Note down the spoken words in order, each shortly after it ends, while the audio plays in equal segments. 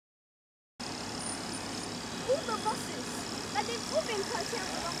buses. Like they've all been curtailed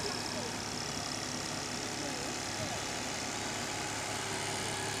for long time.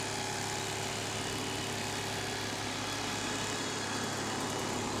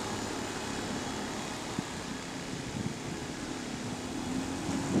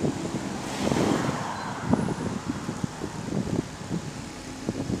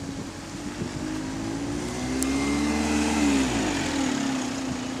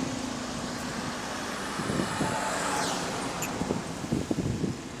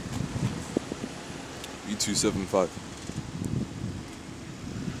 E245.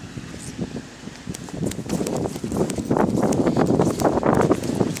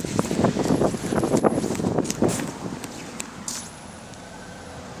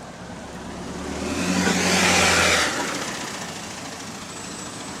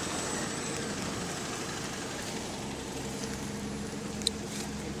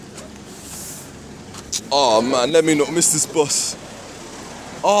 Oh man, let me not miss this bus.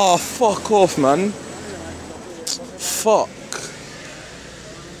 Oh, fuck off, man. Fuck.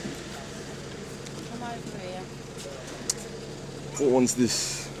 What one's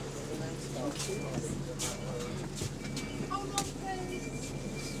this?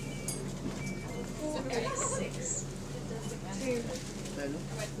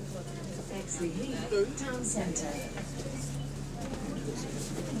 Town Centre.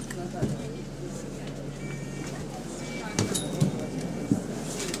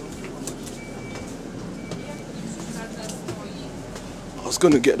 I was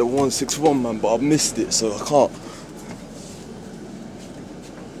gonna get the 161, man, but I missed it, so I can't.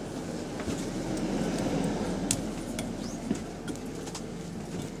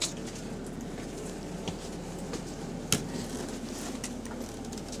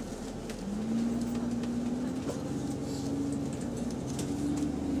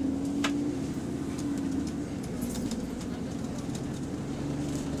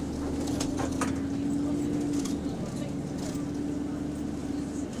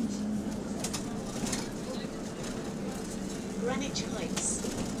 Greenwich Heights.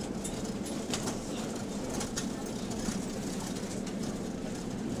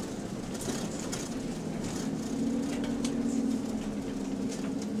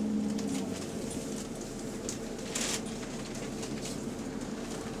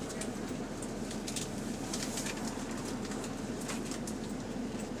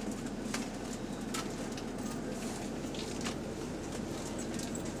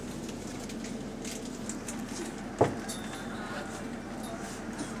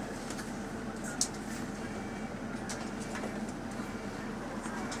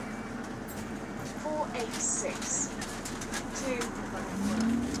 Six to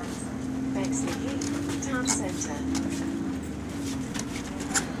Bexley Heath Town Centre.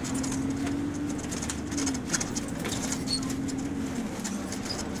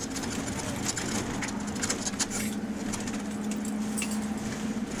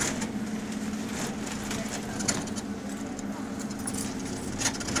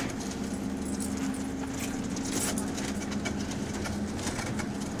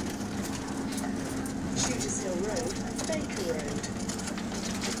 Road, Baker Road.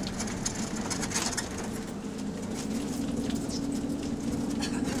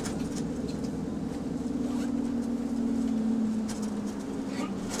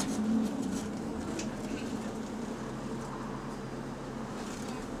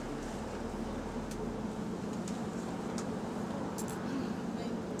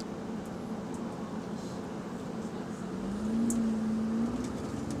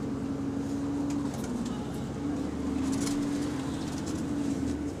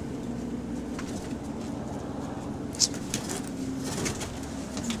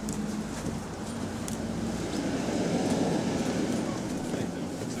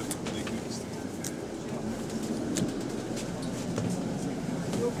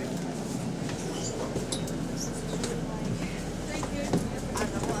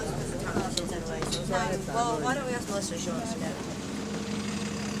 Well, why don't we ask Melissa if she wants to go?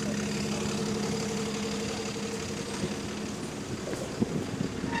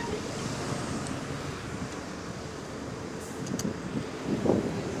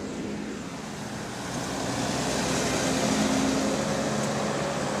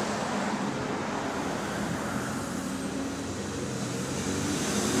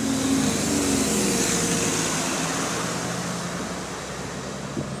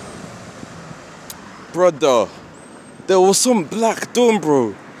 Brother, there was some black dawn,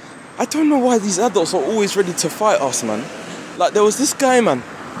 bro. I don't know why these adults are always ready to fight us, man. Like, there was this guy, man.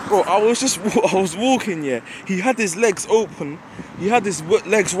 Bro, I was walking, yeah. He had his legs open. He had his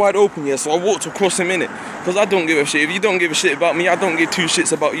legs wide open, yeah. So I walked across him, innit? Because I don't give a shit. If you don't give a shit about me, I don't give two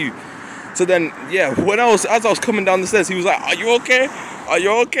shits about you. So then, yeah, as I was coming down the stairs, he was like, "Are you okay? Are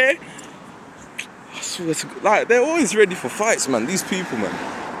you okay?" I swear to God, like, they're always ready for fights, man. These people, man.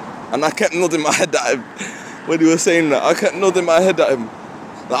 And I kept nodding my head at him when he was saying that. I kept nodding my head at him.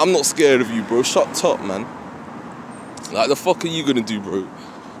 Like, I'm not scared of you, bro. Shut up, man. Like, the fuck are you gonna do, bro?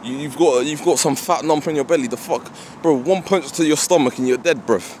 You've got some fat lump in your belly. The fuck, bro? One punch to your stomach and you're dead,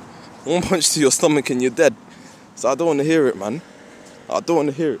 bruv. One punch to your stomach and you're dead. So I don't want to hear it, man. I don't want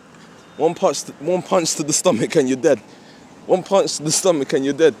to hear it. One punch to the stomach and you're dead. One punch to the stomach and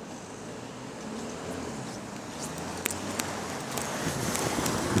you're dead.